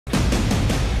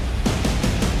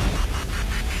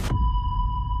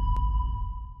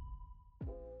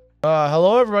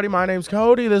Hello everybody, my name's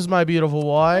Cody. This is my beautiful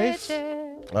wife.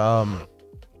 Bridget.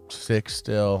 Sick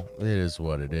still. It is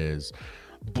what it is.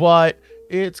 But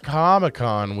it's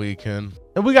Comic-Con weekend.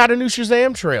 And we got a new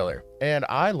SHAZAM trailer. And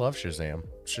I love SHAZAM.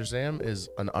 SHAZAM is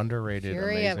an underrated,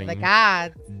 Fury amazing of the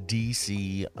gods.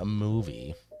 DC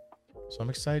movie. So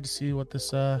I'm excited to see what this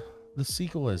the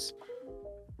sequel is.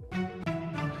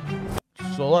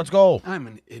 So let's go. I'm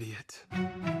an idiot.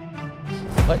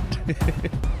 What?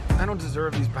 I don't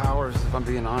deserve these powers, if I'm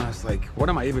being honest. Like, what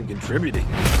am I even contributing?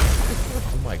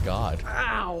 Oh my god.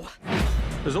 Ow!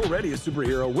 There's already a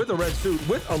superhero with a red suit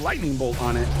with a lightning bolt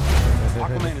on it.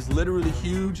 Aquaman is literally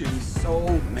huge and he's so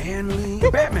manly.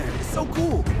 Batman is so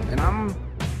cool. And I'm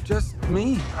just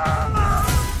me.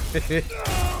 So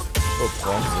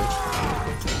clumsy.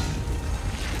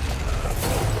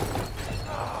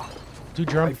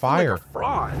 Dude, you're on fire. Like a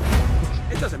fraud.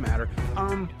 It doesn't matter.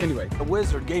 Anyway, the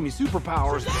wizard gave me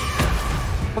superpowers.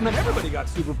 And then everybody got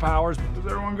superpowers. Where's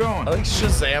everyone going? I think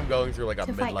SHAZAM going through like a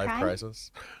To fight midlife crime?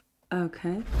 crisis.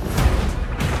 Okay.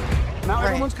 Now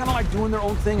everyone's kind of like doing their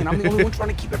own thing, and I'm the only one trying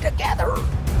to keep it together.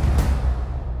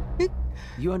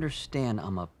 You understand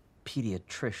I'm a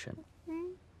pediatrician,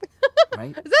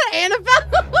 right? Is that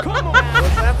Annabelle? Come on!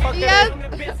 What's that fucking? Yes.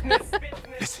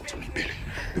 Listen to me, Billy.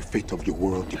 The fate of your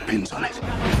world depends on it.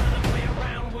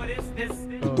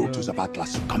 The daughters of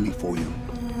Atlas are coming for you.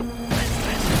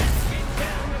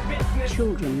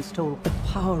 Children stole the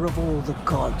power of all the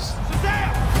gods.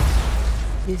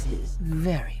 This is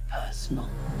very personal,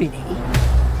 Billy.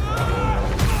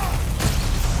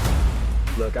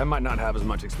 Look, I might not have as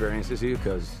much experience as you,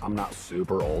 because I'm not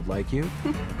super old like you.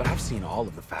 But I've seen all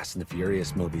of the Fast and the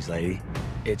Furious movies, lady.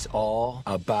 It's all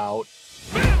about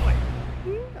family!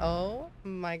 Oh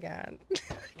my god.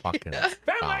 Fucking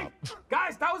Family!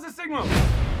 Guys, that was a signal!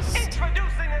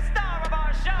 Introducing the star of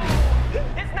our show.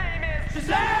 His name is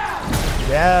SHAZAM!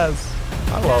 Yes.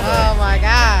 I love Oh it. my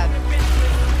god.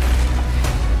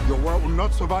 Your world will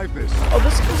not survive this. Oh,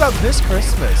 this comes out this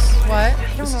Christmas. What?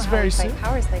 This is very soon.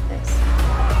 Powers like this.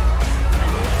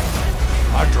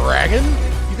 A dragon?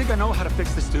 You think I know how to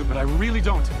fix this, dude, but I really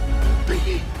don't.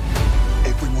 Billy,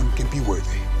 everyone can be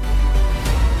worthy.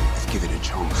 Let's give it a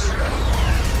chance.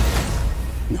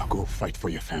 Now go fight for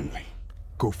your family.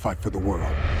 Go fight for the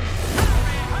world.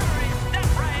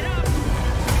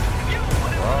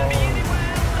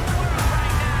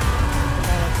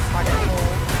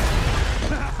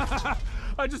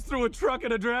 I just threw a truck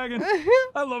at a dragon.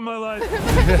 I love my life.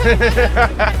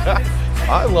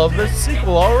 I love this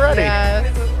sequel already.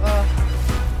 Yes.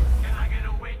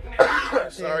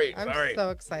 Sorry, I'm sorry. so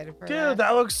excited for Dude,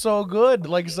 that looks so good.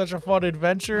 Like such a fun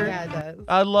adventure. Yeah, it does.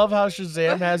 I love how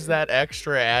SHAZAM has that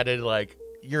extra added, like,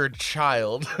 you're a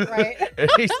child. Right. And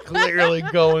he's clearly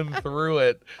going through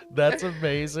it. That's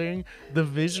amazing. The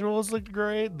visuals looked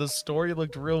great. The story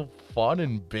looked real fun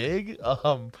and big.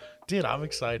 Dude, I'm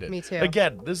excited. Me too.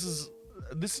 Again,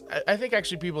 I think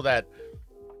actually people that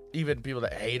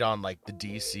hate on like the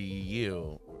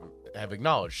DCU have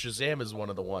acknowledged SHAZAM is one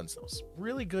of the ones that was a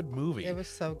really good movie. It was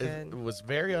so good. It was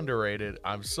very underrated.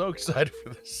 I'm so excited for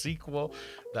the sequel.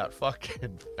 That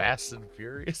fucking Fast and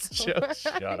Furious joke.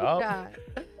 Shut up. God.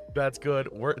 That's good.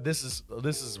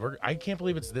 I can't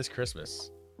believe it's this Christmas.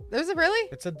 Was it really?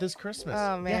 It said this Christmas.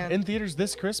 Oh, man. Yeah, in theaters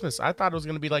this Christmas. I thought it was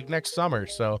gonna be like next summer,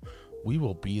 so we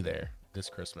will be there this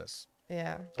Christmas.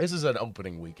 Yeah. This is an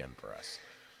opening weekend for us,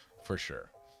 for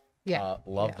sure. Yeah.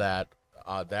 Love Yeah. that.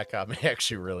 That got me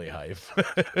actually really hype.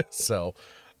 So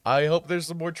I hope there's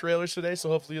some more trailers today. So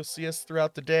hopefully you'll see us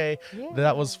throughout the day. Yeah.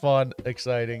 That was fun,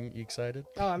 exciting. You excited?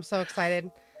 Oh, I'm so excited.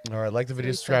 All right, like the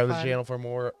video, It's so subscribe to the fun. channel for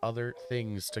more other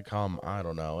things to come. I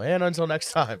don't know. And until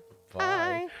next time,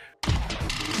 bye.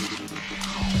 Bye.